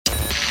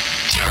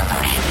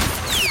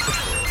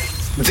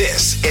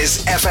This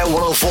is FM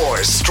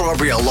 104's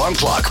Strawberry Alarm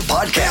Clock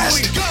Podcast.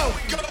 Here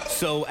we go.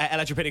 So,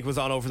 Electric Picnic was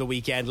on over the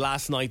weekend.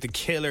 Last night, the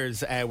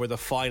Killers were the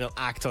final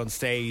act on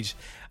stage.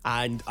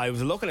 And I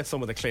was looking at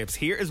some of the clips.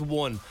 Here is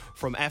one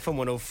from FM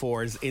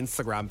 104's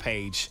Instagram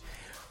page.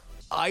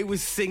 I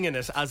was singing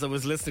it as I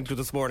was listening to it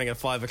this morning at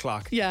 5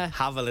 o'clock. Yeah.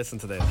 Have a listen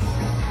to this.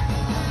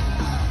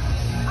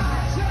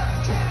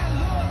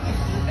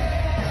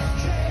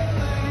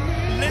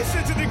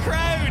 Listen to the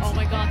crowd. Oh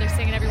my God, they're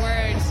singing every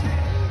word.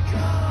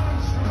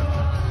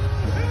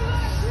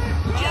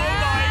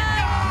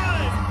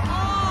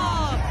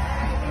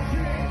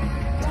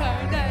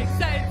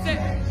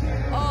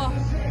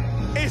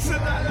 Isn't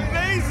that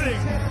amazing?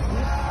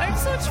 I'm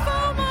such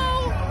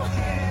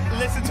FOMO.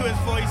 Listen to his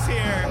voice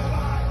here.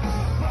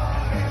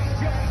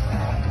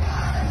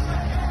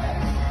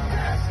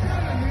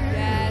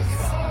 Yes.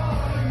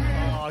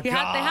 Oh, They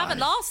haven't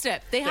lost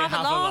it. They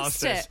haven't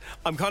lost it.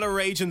 I'm kind of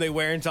raging they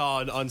weren't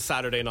on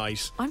Saturday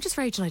night. I'm just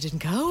raging I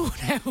didn't go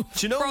now. Do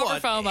you know Proper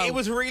what? FOMO. It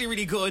was really,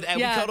 really good.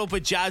 We caught up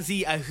with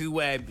Jazzy,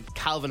 who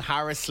Calvin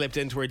Harris slipped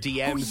into her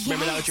DMs. Oh, yes.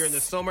 Remember that during the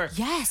summer?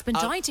 Yes, been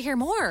dying to hear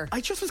more. I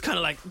just was kind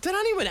of like, did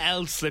anyone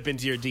else slip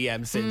into your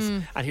DMs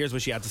since? And here's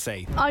what she had to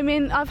say. I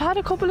mean, I've had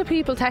a couple of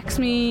people text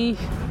me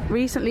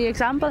recently.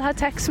 Example had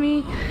text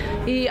me.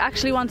 He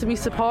actually wanted me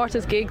to support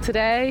his gig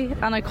today,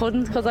 and I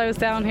couldn't because I was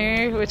down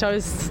here, which I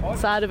was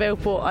sad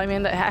about. But I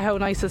mean, how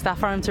nice is that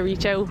for him to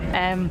reach out?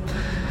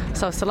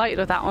 So I was delighted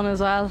with that one as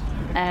well.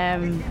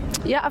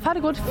 Yeah, I've had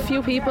a good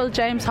few people.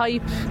 James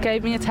Hype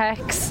gave me a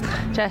text.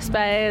 Jess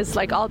Baez,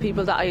 like all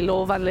people that I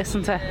love and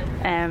listen to.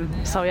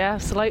 So yeah, I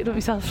was delighted with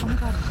myself. Oh my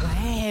God,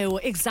 wow.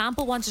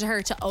 Example wanted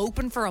her to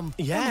open for him.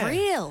 Yeah.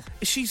 Unreal.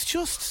 She's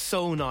just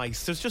so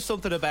nice. There's just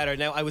something about her.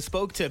 Now, I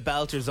spoke to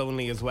Belters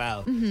Only as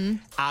well. And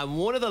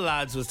one of the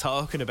lads was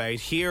talking about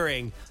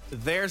hearing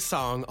their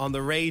song on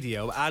the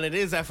radio, and it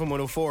is FM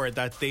 104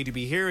 that they'd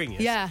be hearing it.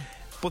 Yeah.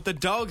 But the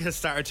dog has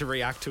started to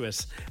react to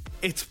it.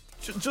 It's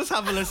just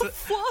have a listen.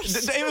 What?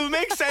 It will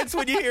make sense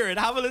when you hear it.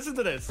 Have a listen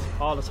to this.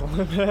 All the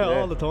time,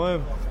 all the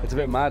time. It's a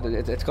bit mad.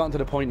 It's gotten to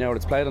the point now where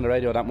it's played on the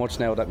radio that much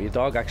now that my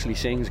dog actually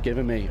sings,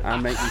 giving me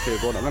and make me feel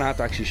good. I'm going to have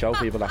to actually show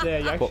people that. Yeah,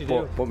 you actually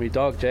do. But my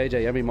dog,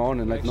 JJ, every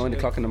morning, like 9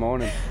 o'clock in the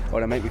morning,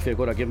 or they make me feel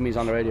good, I give him he's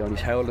on the radio and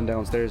he's howling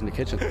downstairs in the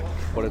kitchen.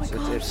 But it's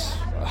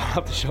I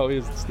have to show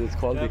you it's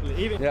quality.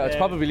 Even, it's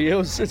probably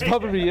used. It's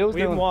probably used.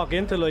 We even walk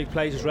into like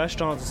places,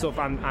 restaurants and stuff,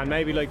 and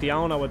maybe like the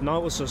owner would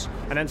notice us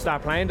and then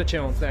start playing the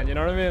tunes then, you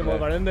know what I mean? While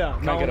we're in there.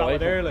 Can't get away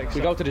from there,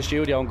 we go to the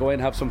studio and go in,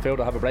 have some food,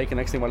 or have a break, and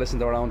next thing we're listening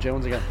to our own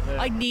tunes again.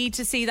 I need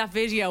to see that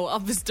video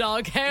of this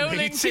dog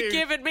howling to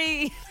give it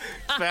me.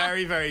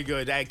 Very, very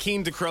good.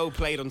 Cian Ducrot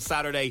played on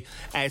Saturday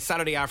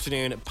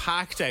afternoon.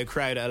 Packed out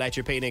crowd at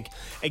Electric Picnic.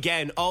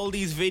 Again, all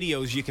these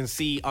videos you can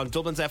see on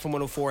Dublin's FM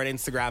 104 on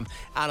Instagram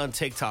and on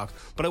TikTok.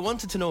 But I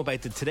wanted to know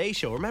about the Today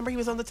Show. Remember he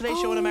was on the Today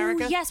Show in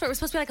America? Yes, where it was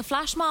supposed to be like a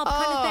flash mob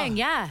kind of thing,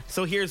 yeah.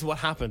 So here's what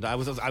happened.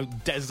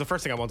 This is the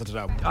first thing I wanted to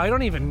know. I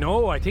don't even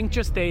know. I think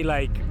just they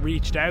like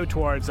reached out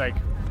towards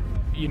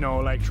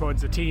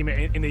towards the team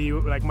in the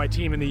like my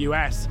team in the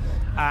US,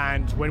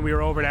 and when we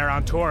were over there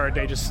on tour,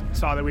 they just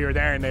saw that we were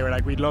there and they were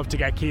like, we'd love to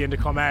get Cian to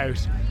come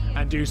out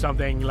and do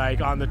something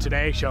like on the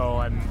Today Show,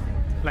 and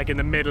like in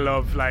the middle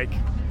of like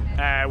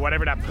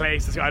whatever that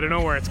place is. I don't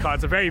know where it's called.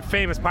 It's a very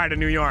famous part of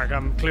New York.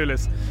 I'm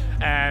clueless,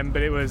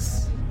 but it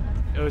was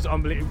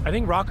unbelievable. I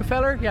think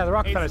Rockefeller, the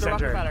Rockefeller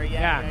Center. Rockefeller,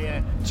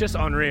 yeah. It's just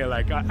unreal.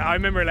 Like I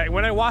remember, like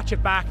when I watch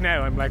it back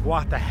now, I'm like,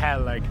 what the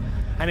hell, like.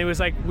 And it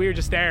was like we were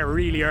just there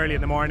really early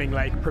in the morning,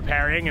 like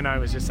preparing, and I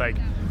was just like,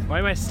 why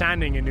am I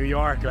standing in New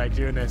York like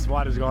doing this?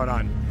 What is going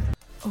on?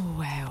 Oh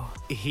wow.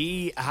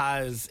 He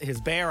has his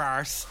bare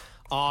arse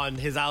on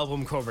his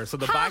album cover. So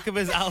the back of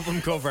his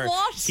album cover,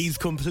 What? he's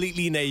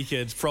completely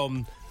naked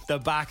from the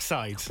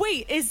backside.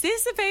 Wait, is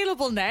this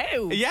available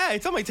now? Yeah,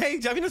 it's on my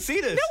page. Have you not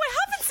seen it? No, I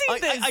haven't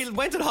seen this. I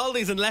went on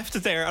holidays and left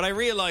it there, and I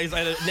realised I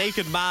had a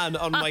naked man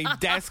on my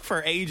desk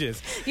for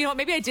ages. You know what,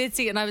 maybe I did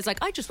see it and I was like,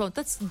 I just won't.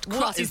 That's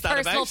Crossy's is that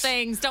personal about?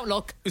 things. Don't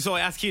look. So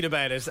I asked Cian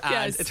about it, and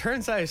Yes. it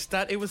turns out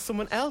that it was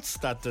someone else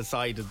that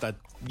decided that,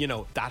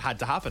 that had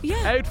to happen.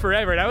 Yeah. Out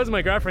forever. That was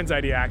my girlfriend's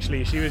idea,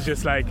 actually. She was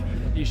just like,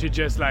 you should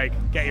just like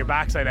get your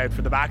backside out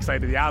for the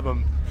backside of the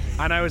album.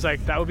 And I was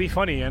like, that would be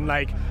funny. And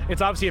like,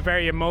 it's obviously a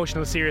very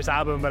emotional, serious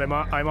album, but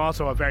I'm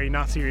also a very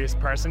not serious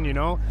person, you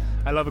know.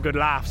 I love a good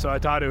laugh, so I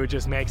thought it would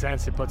just make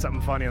sense to put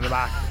something funny on the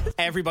back.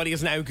 Everybody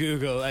is now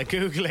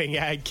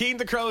googling Cian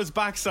Ducrot's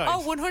backside.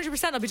 Oh,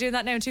 100%. I'll be doing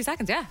that now in 2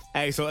 seconds,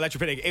 yeah. So Electric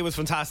Picnic, it was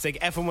fantastic.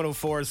 FM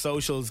 104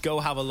 socials, go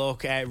have a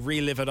look,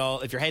 relive it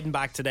all. If you're heading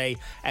back today,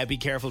 be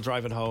careful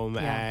driving home.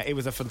 Yeah. It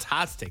was a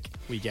fantastic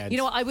weekend. You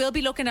know what, I will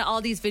be looking at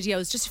all these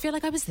videos just to feel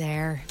like I was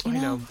there. You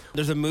know?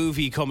 There's a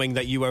movie coming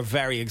that you are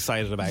very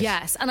excited about.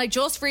 Yes, and I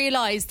just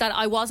realised that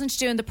I wasn't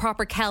doing the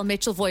proper Kel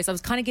Mitchell voice. I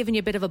was kind of giving you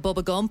a bit of a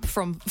Bubba Gump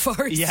from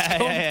Forrest Gump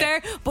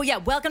there. But yeah,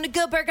 welcome to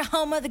Goodburger,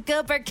 home of the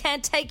Goodburger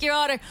can't take your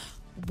order.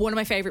 One of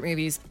my favourite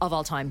movies of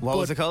all time. What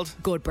was it called?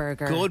 Good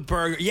Burger. Good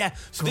Burger. Yeah.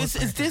 So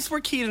is this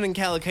where Cian and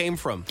Kel came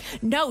from?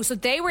 No, so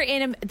they were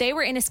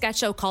in a sketch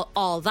show called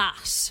All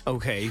That.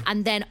 Okay.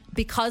 And then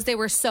because they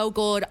were so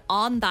good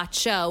on that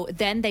show,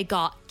 then they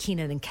got Cian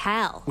and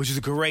Kel. Which is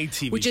a great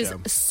TV Which show.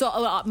 is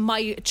so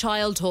my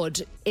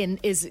childhood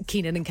is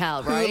Cian and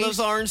Kel, right? Who loves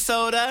orange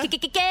soda?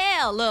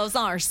 Kel loves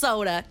orange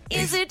soda.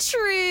 Is it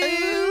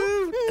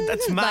true?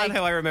 That's mad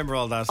how I remember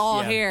all that.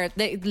 Oh, Yeah. here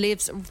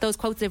those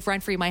quotes live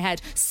rent free in my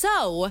head.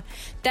 So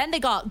then they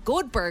got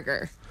Good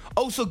Burger.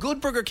 Oh, so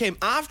Good Burger came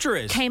after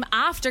it? Came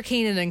after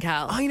Cian and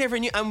Kel. I never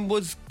knew. And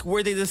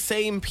were they the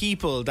same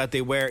people that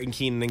they were in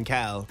Cian and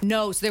Kel?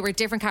 No, so they were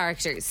different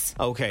characters.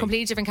 Okay.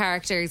 Completely different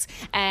characters.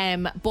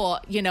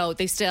 But, you know,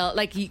 they still,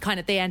 like,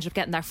 they ended up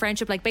getting that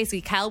friendship. Like,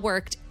 basically, Kel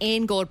worked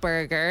in Good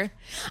Burger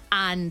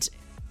and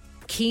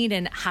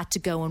Cian had to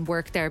go and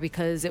work there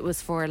because it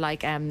was for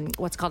like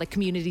what's called a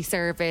community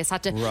service.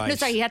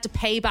 He had to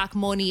pay back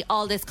money,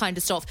 all this kind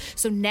of stuff.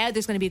 So now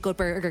there's going to be a Good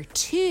Burger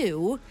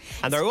 2.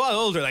 And they're a lot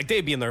older. Like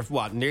they'd be in their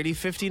nearly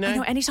 50 now. I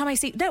know. Anytime I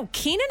see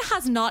Cian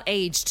has not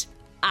aged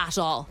at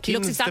all. He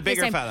Cian's looks exactly the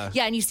bigger same. fella.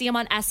 Yeah, and you see him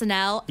on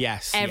SNL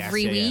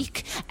every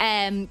week.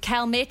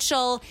 Kel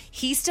Mitchell,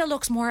 he still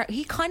looks more.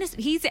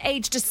 He's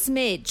aged a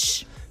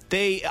smidge.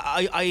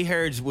 I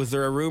heard, was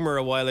there a rumour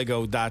a while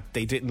ago that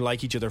they didn't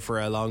like each other for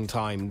a long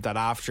time, that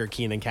after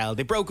Cian and Kel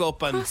they broke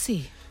up and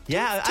Crossy.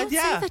 Yeah, Don't say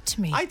that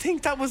to me. I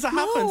think that was what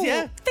happened.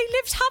 Yeah, they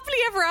lived happily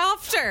ever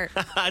after.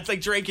 It's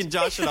like Drake and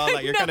Josh and all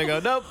that. You're kind of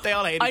going, nope, they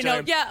all hate each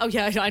other.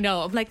 Yeah, I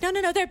know. I'm like,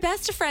 no, they're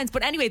best of friends.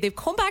 But anyway, they've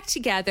come back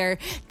together.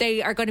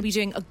 They are going to be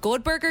doing a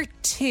Good Burger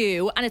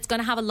 2, and it's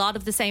going to have a lot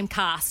of the same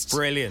cast.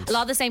 Brilliant. A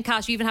lot of the same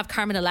cast. You even have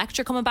Carmen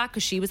Electra coming back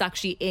because she was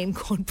actually in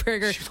Good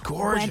Burger. She's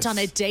gorgeous. Went on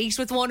a date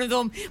with one of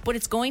them, but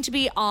it's going to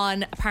be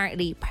on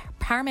apparently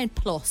Paramount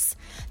Plus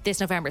this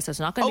November. So it's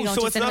not going to be going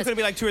so to it's cinemas. not going to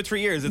be like 2 or 3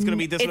 years. It's going to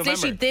be this It's November.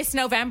 literally this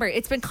November.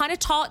 It's been kind of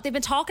they've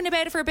been talking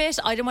about it for a bit.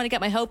 I didn't want to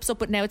get my hopes up,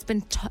 but now it's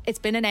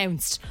been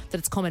announced that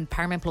it's coming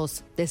Paramount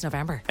Plus this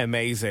November.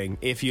 Amazing.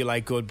 If you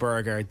like Good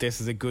Burger,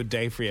 this is a good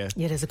day for you.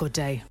 Yeah, it is a good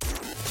day.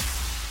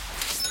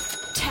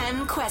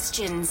 10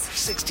 questions.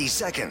 60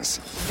 seconds.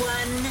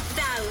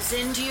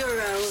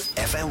 €1,000.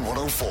 FM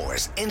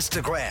 104's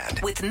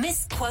Instagram. With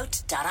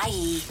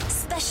misquote.ie.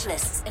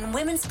 Specialists in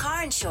women's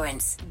car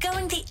insurance.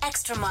 Going the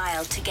extra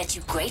mile to get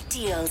you great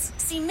deals.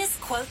 See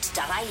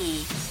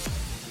misquote.ie.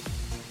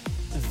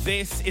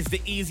 This is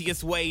the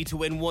easiest way to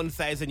win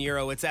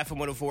 €1,000. It's FM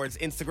 104's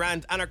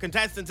Instagram. And our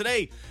contestant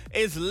today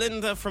is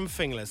Linda from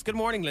Finglas. Good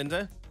morning,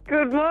 Linda.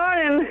 Good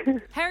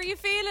morning. How are you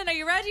feeling? Are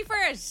you ready for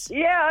it?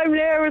 Yeah, I'm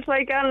nervous,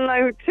 and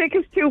I'm thick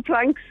as 2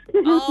 planks.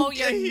 Oh,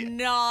 you're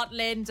not,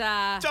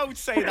 Linda. Don't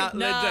say that,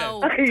 No.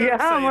 Linda. Yeah,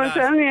 I'm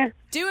telling you.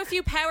 Do a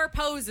few power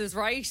poses,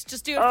 right?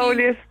 Just do Oh, will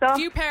you stop?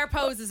 few power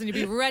poses and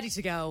you'll be ready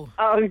to go.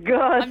 Oh,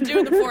 God. I'm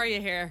doing them for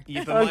you here.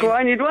 Oh, go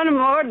on, you'd want them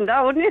more than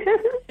that, wouldn't you?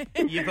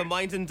 You've been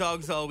minding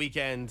dogs all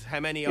weekend. How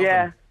many of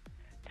Yeah. them?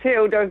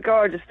 2, they're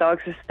gorgeous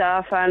dogs, the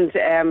staff, and,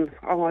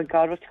 oh my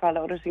God, what's it called,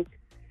 the other thing?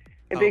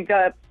 A big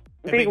dog.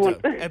 Big one.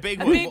 A big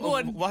one. A big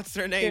one. What's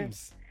their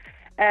names?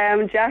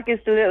 Jack is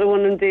the little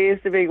one and Dee is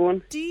the big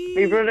one. Dee.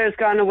 My brother's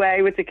gone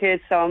away with the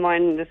kids, so I'm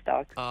minding this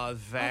dog. Oh,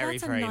 very,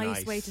 that's very a nice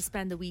nice. way to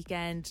spend the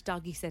weekend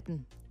doggy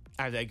sitting.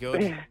 Are they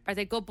good? Are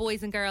they good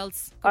boys and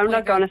girls? Good I'm boy not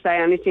and girl? going to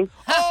say anything.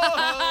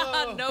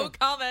 No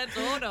comment.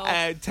 Oh no.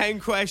 10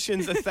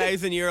 questions,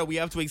 €1,000. We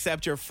have to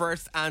accept your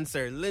first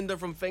answer. Linda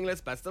from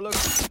Finglas, best of luck.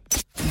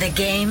 The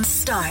game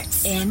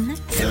starts in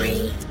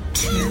 3,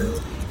 2,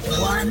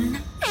 1.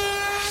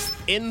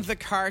 In the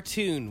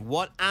cartoon,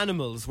 what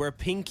animals were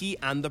Pinky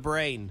and the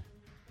Brain?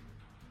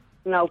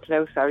 No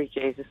clue, sorry,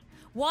 Jesus.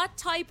 What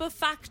type of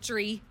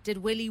factory did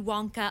Willy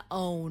Wonka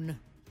own?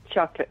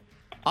 Chocolate.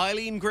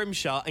 Eileen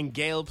Grimshaw and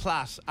Gail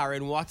Platt are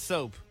in what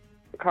soap?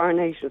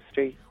 Coronation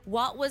Street.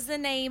 What was the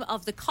name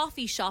of the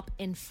coffee shop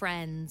in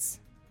Friends?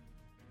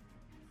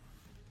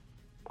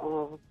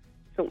 Oh,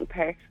 something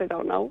Perks, I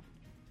don't know.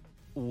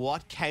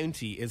 What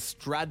county is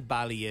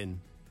Stradbally in?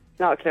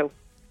 Not a clue.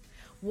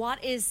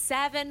 What is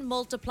 7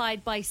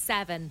 multiplied by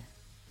 7?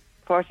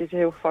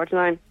 42,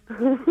 49.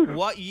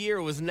 What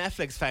year was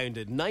Netflix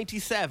founded?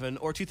 97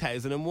 or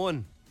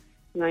 2001?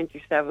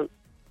 97.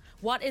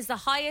 What is the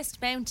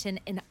highest mountain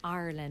in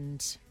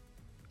Ireland?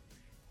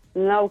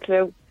 No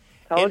clue.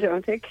 Told you,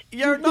 I'm thick.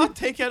 You're not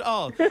thick at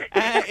all.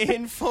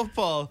 In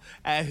football,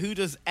 who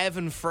does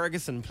Evan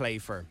Ferguson play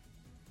for?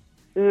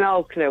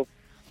 No clue.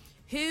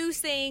 Who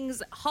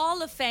sings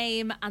Hall of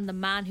Fame and The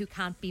Man Who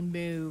Can't Be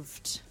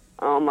Moved?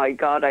 Oh my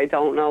God, I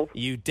don't know.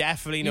 You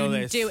definitely know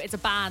You this. do. It's a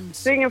band.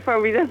 Sing it for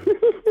me then.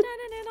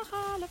 Standing in a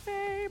Hall of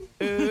Fame.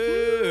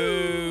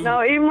 Ooh.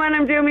 No, even when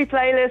I'm doing my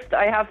playlist,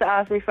 I have to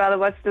ask me fella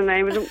what's the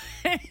name of them.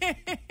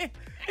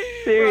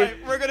 Serious.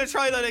 Right, we're going to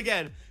try that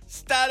again.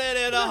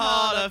 Standing in a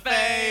Hall of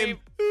Fame.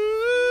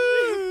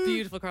 Ooh.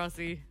 Beautiful,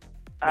 Crossy.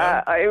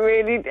 I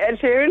really, Ed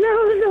Sheeran, no,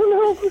 I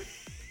don't know.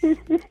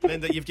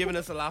 Linda, you've given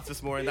us a laugh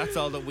this morning. That's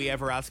all that we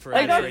ever ask for.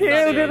 I got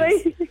answering two,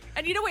 questions. did I?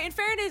 And you know what? In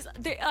fairness,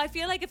 I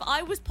feel like if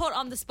I was put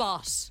on the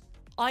spot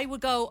I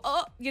would go,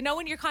 oh, you know,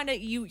 when you're kind of,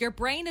 your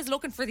brain is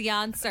looking for the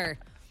answer.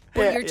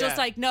 But you're just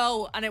like,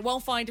 no, and it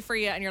won't find it for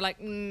you, and you're like,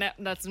 no,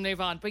 let's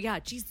move on. But yeah,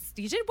 Jesus,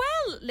 you did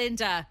well,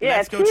 Linda. Yeah,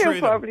 Let's go through them.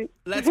 probably.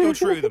 Let's go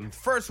through them.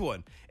 First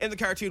one. In the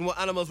cartoon, what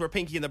animals were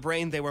Pinky and the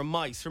Brain? They were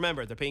mice.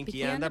 Remember, the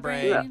Pinky and the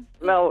Brain.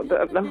 No.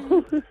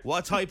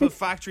 What type of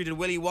factory did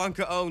Willy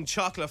Wonka own?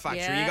 Chocolate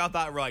factory. Yeah. You got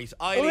that right.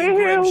 Eileen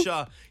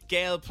Grimshaw,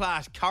 Gail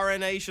Platt,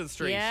 Coronation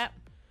Street. Yeah.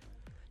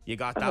 You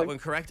got that one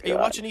correct. Are you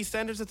watching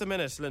EastEnders at the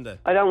minute, Linda?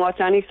 I don't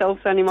watch any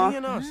soaps anymore. Do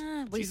you not?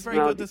 She's very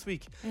good this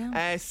week.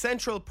 Yeah.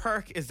 Central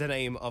Perk is the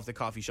name of the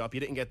coffee shop.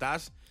 You didn't get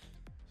that.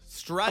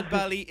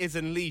 Stradbally is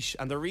in Leash,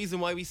 and the reason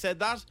why we said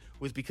that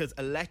was because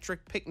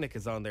Electric Picnic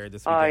is on there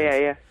this weekend.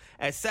 Oh,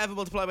 yeah. 7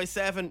 multiplied by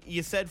 7.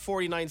 You said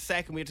 49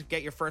 second. We had to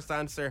get your first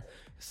answer,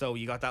 so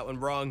you got that one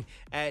wrong.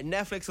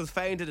 Netflix was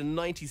founded in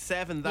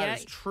 97. That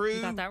is true.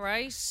 You got that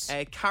right.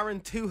 Karen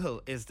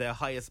Tuhill is the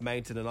highest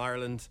mountain in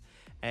Ireland.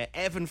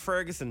 Evan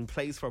Ferguson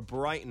plays for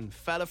Brighton.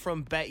 Fella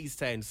from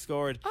Bettystown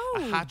scored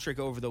a hat-trick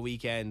over the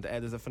weekend.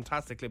 There's a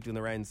fantastic clip doing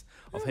the rounds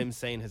of him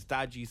saying his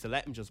dad used to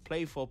let him just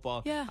play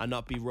football and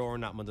not be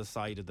roaring at him on the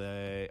side of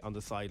on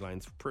the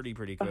sidelines. Pretty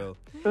cool.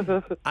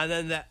 And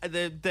then the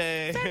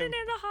Standing in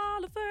the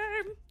Hall of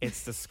Fame.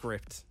 it's the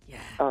script. Yeah.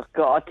 Oh,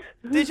 God.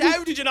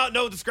 How did you not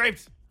know the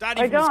script?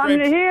 Daddy I from the don't.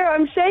 script. I'm here.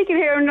 I'm shaking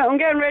here. I'm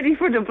getting ready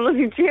for the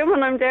bloody gym,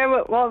 and I'm there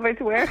with what am I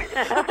to wear?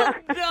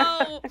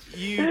 No.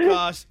 You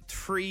got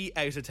 3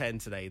 out of 10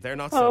 today. They're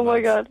not so Oh my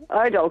bad. God.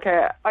 I don't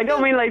care. I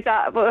don't mean like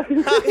that, but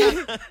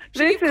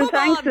listen,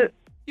 thanks.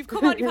 You've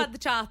come on, you've had the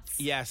chats.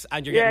 Yes,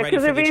 and you're getting ready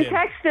because for I've the been gym.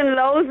 texting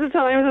loads of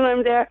times, and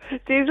I'm there.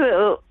 These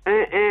little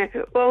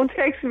won't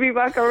text me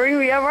back or ring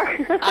me ever.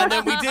 And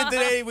then we did the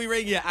day we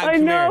ring you. And I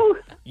come know.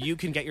 Here. You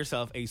can get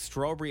yourself a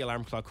strawberry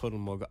alarm clock cuddle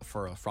mug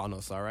from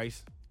us, all right?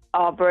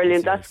 Oh,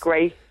 brilliant. That's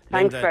great.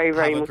 Thanks Linda, very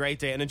have much. a great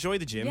day and enjoy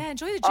the gym. Yeah,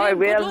 enjoy the gym. I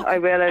will. Good luck. I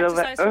will. I love it.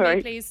 Exercise for All me,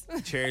 right. please.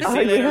 Cheers. See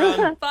you later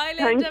on. Bye,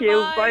 Linda. Thank you.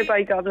 Bye.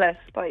 Bye. God bless.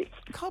 Bye.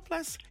 God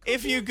bless.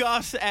 If you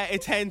got a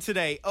 10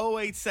 today,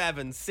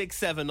 087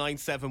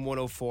 6797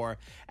 104,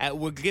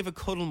 we'll give a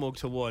cuddle mug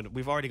to one.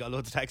 We've already got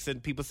loads of texts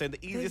in. People saying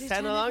the easiest 10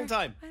 in a long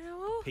time. I know.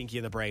 Pinky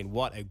and the Brain.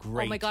 What a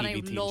great Oh my God, TV I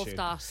team love tune.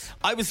 that.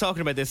 I was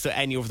talking about this to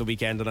Enya over the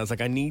weekend, and I was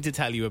like, I need to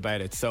tell you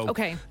about it. So,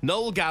 Okay.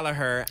 Noel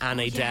Gallagher and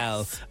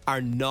Adele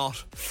are not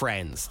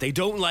friends. They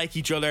don't like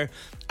each other,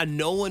 and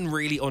no one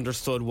really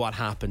understood what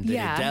happened. Did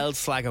Yeah. Adele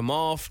slag him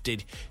off?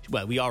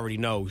 Well, we already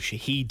know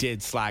he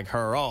did slag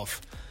her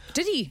off.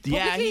 Did he?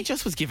 Yeah, Publicly? he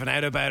just was giving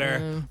out about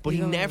her, but he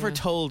never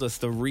told us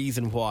the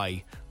reason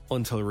why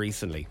until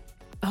recently.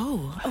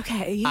 Oh,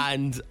 okay.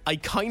 And I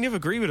kind of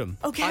agree with him.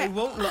 Okay. I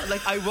won't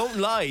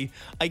lie.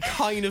 I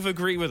kind of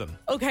agree with him.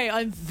 Okay,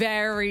 I'm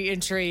very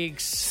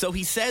intrigued. So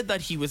he said that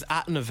he was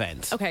at an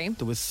event. Okay.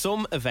 There was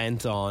some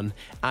event on,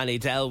 and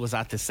Adele was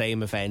at the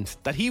same event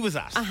that he was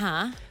at.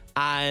 Uh-huh.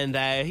 And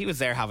he was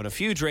there having a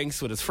few drinks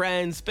with his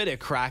friends, bit of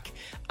crack,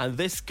 and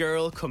this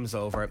girl comes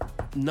over,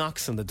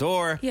 knocks on the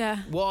door,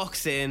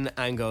 walks in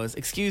and goes,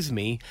 "Excuse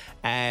me,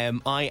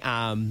 I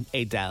am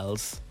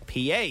Adele's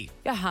PA."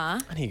 Uh-huh.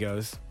 And he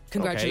goes,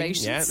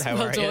 Congratulations. "Okay, yeah, how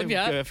Well are done, you?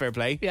 yeah. Good, fair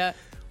play. Yeah.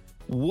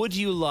 Would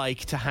you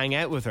like to hang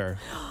out with her?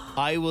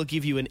 I will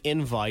give you an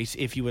invite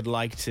if you would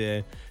like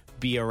to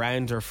be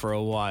around her for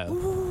a while."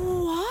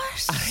 What?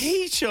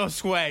 He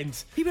just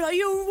went. He'd be like,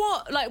 you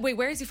what? Like, wait,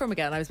 where is he from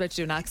again? I was about to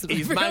do an accent.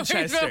 He's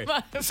Manchester.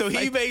 So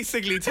he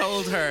basically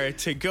told her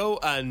to go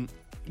and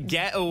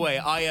get away.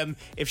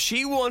 If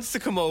she wants to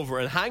come over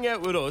and hang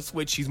out with us,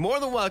 which she's more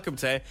than welcome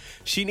to,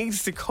 she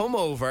needs to come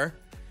over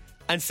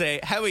and say,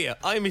 "How are you?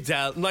 I'm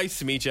Adele. Nice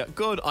to meet you.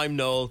 Good, I'm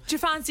Noel. Do you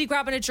fancy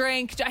grabbing a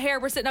drink? Here,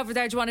 we're sitting over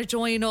there. Do you want to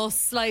join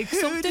us?" Like, Who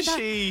something does that-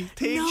 she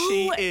think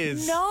she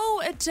is?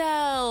 No,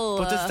 Adele.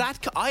 But does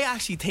that? I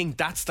actually think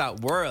that's that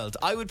world.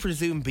 I would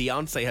presume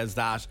Beyonce has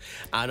that,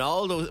 and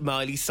all those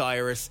Miley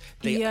Cyrus.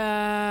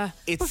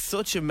 It's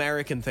such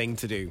American thing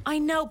to do. I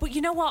know, but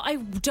you know what? I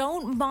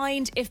don't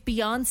mind if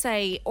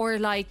Beyonce or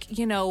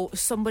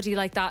somebody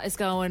like that is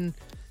going.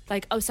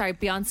 Like, oh, sorry,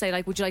 Beyonce,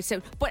 like, would you like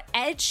to... But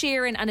Ed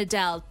Sheeran and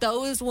Adele,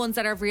 those ones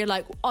that are real,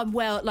 like, I'm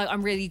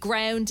really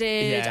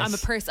grounded. Yes. I'm a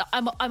person.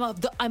 I'm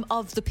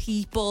of the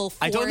people.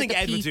 For I don't think the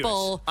Ed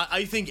people. would do it.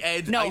 I think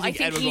Ed. No, I think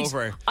Ed would go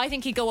over her. I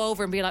think he'd go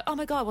over and be like, "Oh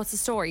my God, what's the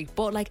story?"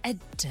 But like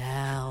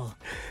Adele,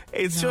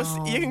 it's just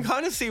you can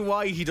kind of see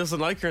why he doesn't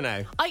like her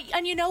now.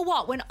 And you know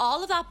what? When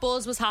all of that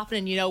buzz was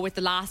happening, with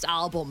the last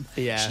album,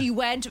 she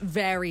went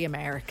very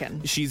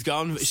American. She's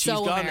gone. She's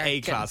gone American.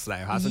 A class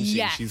now, hasn't she?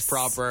 Yes. She's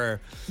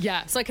proper.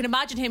 Yeah. So I can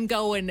imagine him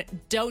going,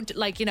 "Don't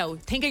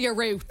think of your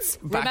roots.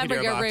 Back Remember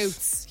in your your box.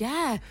 roots."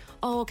 Yeah.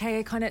 Oh, okay.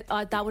 I kind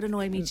of that would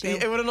annoy me too.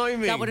 It would annoy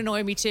me. That would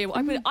annoy me too.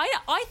 I mean,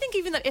 I think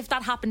even if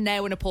that happened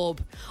now in a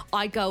pub,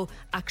 I'd go,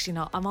 actually,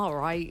 no, I'm all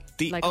right.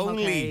 The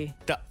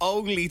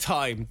only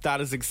time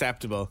that is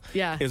acceptable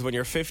Yeah. is when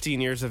you're 15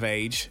 years of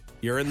age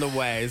You're in the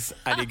ways,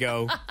 and you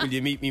go, "Will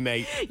you meet me,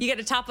 mate?" You get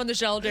a tap on the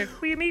shoulder.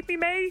 Will you meet me,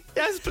 mate?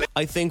 Yes, please.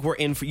 I think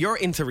you're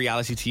into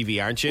reality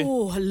TV, aren't you?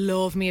 Oh, I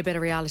love me a bit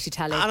of reality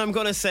telly. And I'm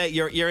gonna say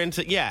you're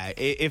into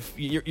if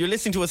you're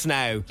listening to us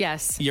now,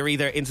 yes, you're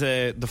either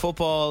into the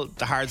football,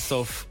 the hard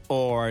stuff,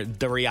 or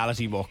the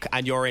reality muck,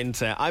 and you're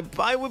into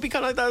I would be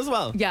kind of like that as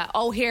well. Yeah.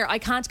 Oh, here, I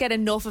can't get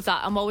enough of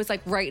that. I'm always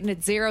like rating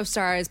it 0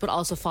 stars, but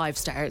also 5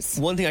 stars.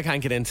 One thing I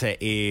can't get into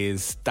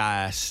is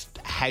that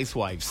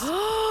Housewives.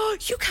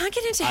 You can't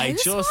get into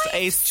Housewives?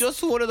 It's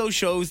just one of those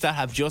shows that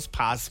have just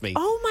passed me.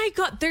 Oh my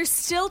God, there's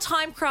still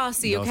time,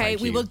 Crossy, No, okay?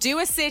 thank We you. will do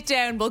a sit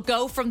down. We'll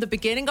go from the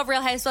beginning of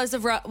Real Housewives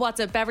of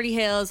Beverly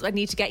Hills. I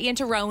need to get you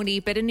into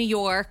Roni, bit of New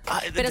York,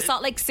 bit of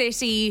Salt Lake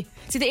City.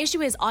 See, the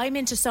issue is I'm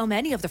into so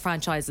many of the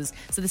franchises.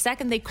 So the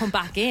second they come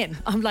back in,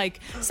 I'm like,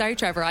 sorry,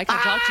 Trevor, I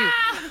can't talk to you.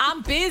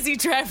 I'm busy,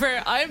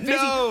 Trevor. I'm busy.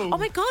 No. Oh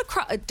my God,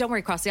 don't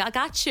worry, Crossy, I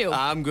got you.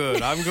 I'm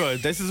good.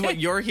 This is what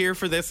you're here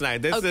for this now.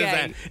 This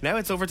Okay. is now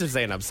it's over to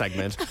Zainab's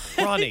segment.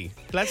 Ronnie.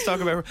 Let's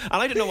talk about her. And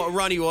I didn't know what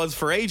Ronnie was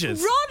for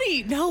ages.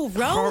 Ronnie. No,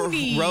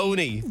 Roni.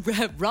 Ronnie.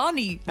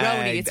 Ronnie.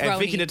 It's Roni.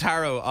 Vicky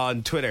Notaro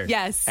on Twitter.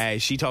 Yes.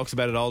 She talks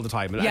about it all the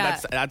time. And Yeah.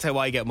 that's how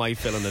I get my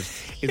fill in it.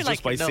 It's just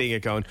like, by no. seeing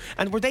it going.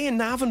 And were they in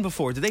Navan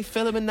before? Did they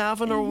film in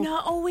Navan? Or?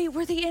 No, oh wait,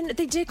 were they in?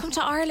 They did come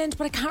to Ireland,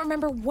 but I can't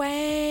remember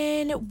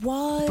when it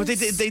was. But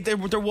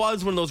there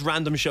was one of those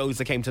random shows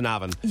that came to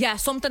Navan. Yeah,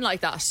 something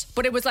like that.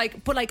 But it was like,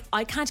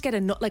 I can't get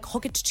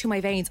hook it to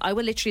my veins. I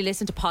will literally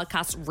listen to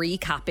podcasts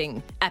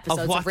recapping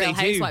episodes what of Real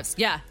they do. Housewives.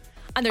 Yeah.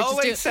 And they're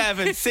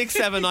 087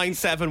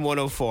 6797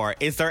 104.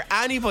 Is there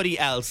anybody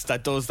else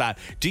that does that?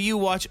 Do you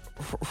watch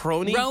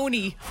Roni?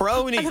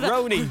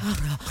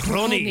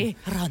 Roni.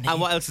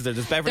 And what else is there?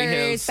 There's Beverly Hills.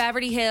 There's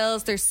Beverly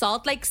Hills. There's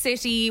Salt Lake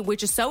City,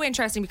 which is so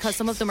interesting because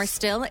some of them are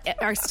still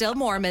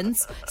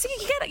Mormons. So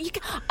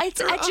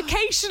it's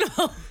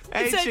educational.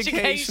 It's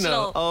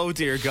educational. Oh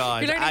dear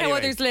God. You're learning how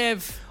others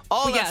live.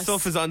 All But that yes.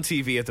 stuff is on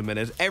TV at the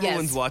minute.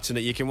 Everyone's Yes. watching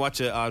it. You can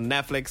watch it on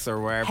Netflix or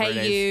wherever it is.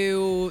 Hey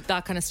You,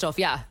 that kind of stuff.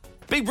 Yeah.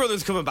 Big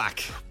Brother's coming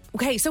back.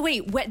 Okay, so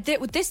wait,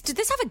 did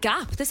this have a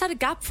gap? This had a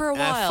gap for a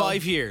while.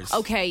 5 years.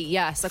 Okay,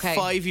 yes, okay.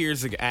 5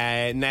 years ago.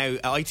 Now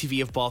ITV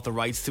have bought the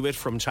rights to it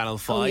from Channel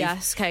 5. Oh,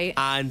 yes, okay.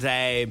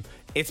 And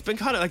it's been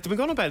kind of like they've been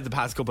going about it the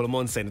past couple of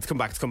months saying it's come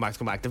back.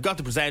 They've got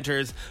the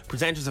presenters.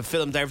 Presenters have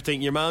filmed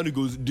everything. Your man who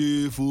goes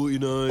day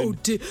 49. Oh,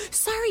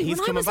 sorry, He's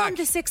when I coming was back. on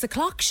the 6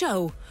 o'clock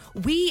show,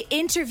 we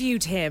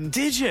interviewed him.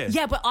 Did you?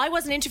 Yeah, but I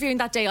wasn't interviewing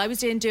that day. I was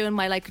doing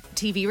my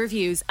TV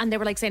reviews, and they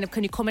were like saying,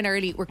 "Can you come in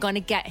early? We're going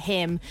to get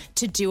him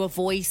to do a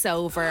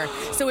voiceover."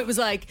 So it was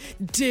like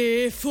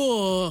day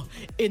 4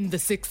 in the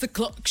 6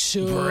 o'clock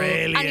show.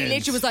 Brilliant. And he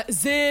literally was like,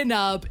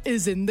 "Zainab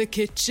is in the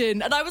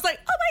kitchen," and I was like,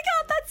 "Oh my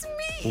God,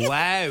 that's me!"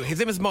 Wow. His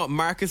name is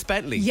Marcus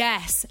Bentley.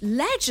 Yes,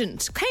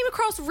 legend. Came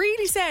across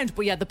really sound,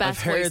 but yeah, the best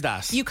I've heard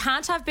voice. that. You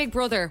can't have Big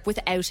Brother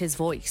without his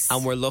voice.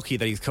 And we're lucky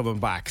that he's coming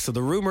back. So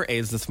the rumour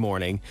is this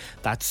morning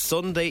that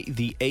Sunday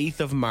the 8th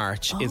of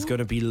March is going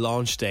to be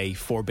launch day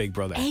for Big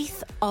Brother.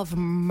 8th of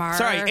March.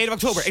 Sorry, 8th of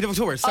October. 8th of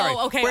October. Sorry.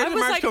 Oh, okay. Where I did was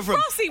March like, come from?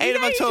 Crossy, 8th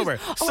of we October.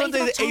 ages. Oh, Sunday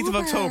 8th the 8th of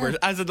October. October.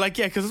 As in, like,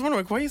 yeah, because I was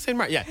wondering, why are you saying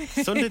March? Yeah,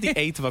 Sunday the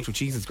 8th of October.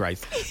 Jesus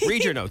Christ.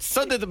 Read your notes.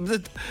 Sunday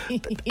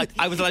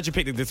I was allowed to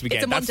pick this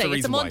weekend. It's a That's Monday. the It's a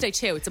reason Monday why.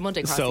 too. It's a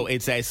Monday. So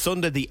Crossy. it's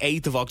Sunday the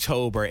 8th of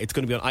October. It's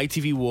going to be on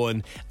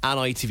ITV1 and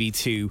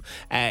ITV2.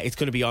 It's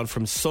going to be on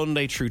from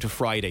Sunday through to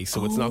Friday.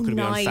 So it's not going to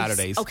be on nice.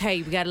 Saturdays.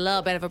 Okay, we got a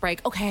little bit of a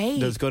break. Okay.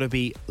 There's going to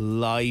be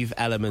live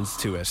elements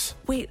to it.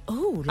 Wait,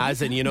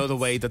 As in, you know the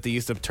way that they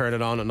used to turn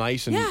it on at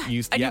night and yeah.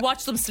 used And you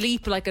watch them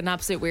sleep like an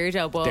absolute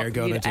weirdo, but They're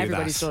gonna do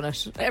everybody's that. done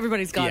it.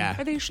 Everybody's gone. Yeah.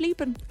 Are they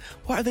sleeping?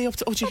 What are they up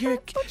to? Oh, did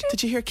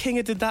you hear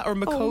Kinga did that, or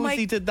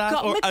Macozy did that,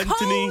 God, or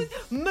Anthony?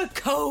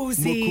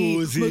 Macozy.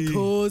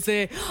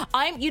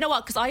 You know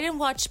what? Because I didn't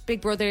watch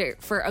Big Brother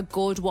for a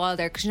good while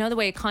there. Because you know the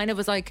way it kind of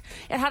was like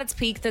it had its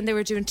peak. Then they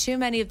were doing too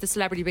many of the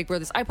celebrity Big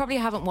Brothers. I probably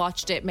haven't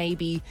watched it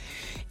maybe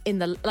in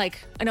the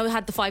I know it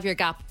had the 5-year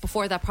gap.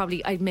 Before that,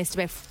 probably I missed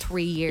about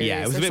 3 years.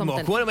 Yeah, it was a or bit something.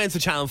 muck. When it went to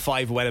Channel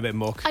 5, it went a bit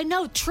muck. I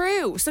know,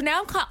 true. So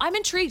now I'm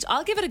intrigued.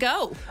 I'll give it a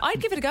go. I'd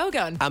give it a go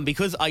again. And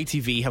because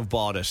ITV have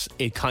bought it,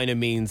 it kind of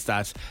means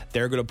that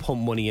they're going to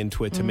pump money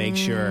into it to make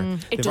sure it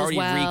they've does already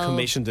well.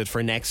 recommissioned it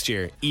for next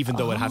year, even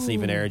though it hasn't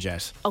even aired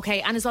yet.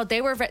 Okay, and as well,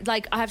 they were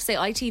I have to say,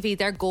 ITV,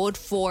 they're good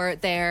for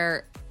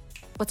their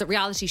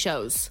reality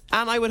shows.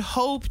 And I would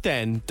hope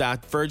then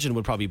that Virgin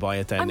would probably buy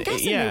it then. I'm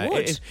guessing they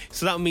would.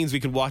 So that means we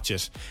could watch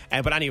it.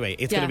 But anyway,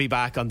 it's going to be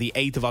back on the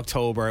 8th of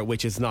October,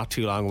 which is not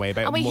too long away,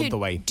 about a month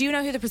away. Do you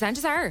know who the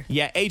presenters are?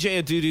 Yeah,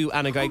 AJ Adudu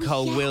and a guy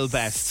called Will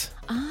Best.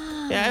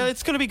 Yeah,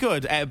 it's going to be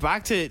good.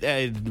 Back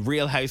to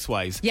Real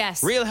Housewives.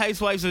 Yes. Real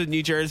Housewives of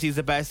New Jersey is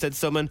the best, said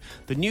someone.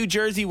 The New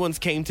Jersey ones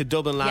came to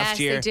Dublin last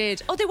year. Yes, they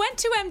did. Oh, they went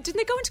to didn't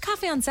they go into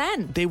Cafe on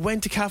Seine? They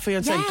went to Cafe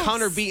on Seine. Yes.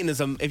 Connor Beaton is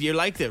if you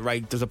liked it,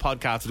 right? There's a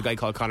podcast with a guy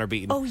called Connor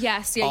Beaton. Oh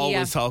yes, yeah,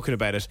 always talking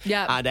about it.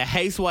 Yeah. And the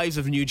Housewives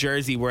of New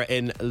Jersey were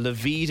in La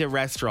Vida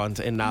restaurant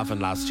in Navan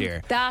last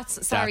year. That's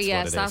what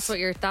is. that's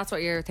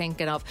what you're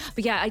thinking of.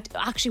 But yeah, I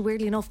actually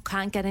weirdly enough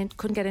couldn't get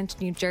into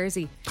New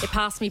Jersey. It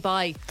passed me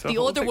by. The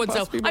other ones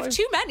though, I've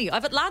too many.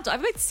 I've Atlanta.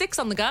 I've about 6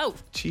 on the go.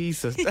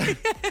 Jesus.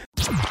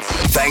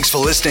 Thanks for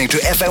listening to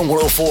FM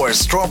 104's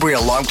Strawberry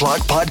Alarm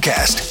Clock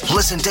podcast.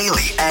 Listen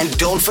daily and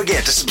don't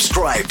forget to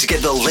subscribe to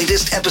get the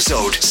latest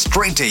episode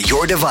straight to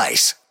your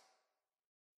device.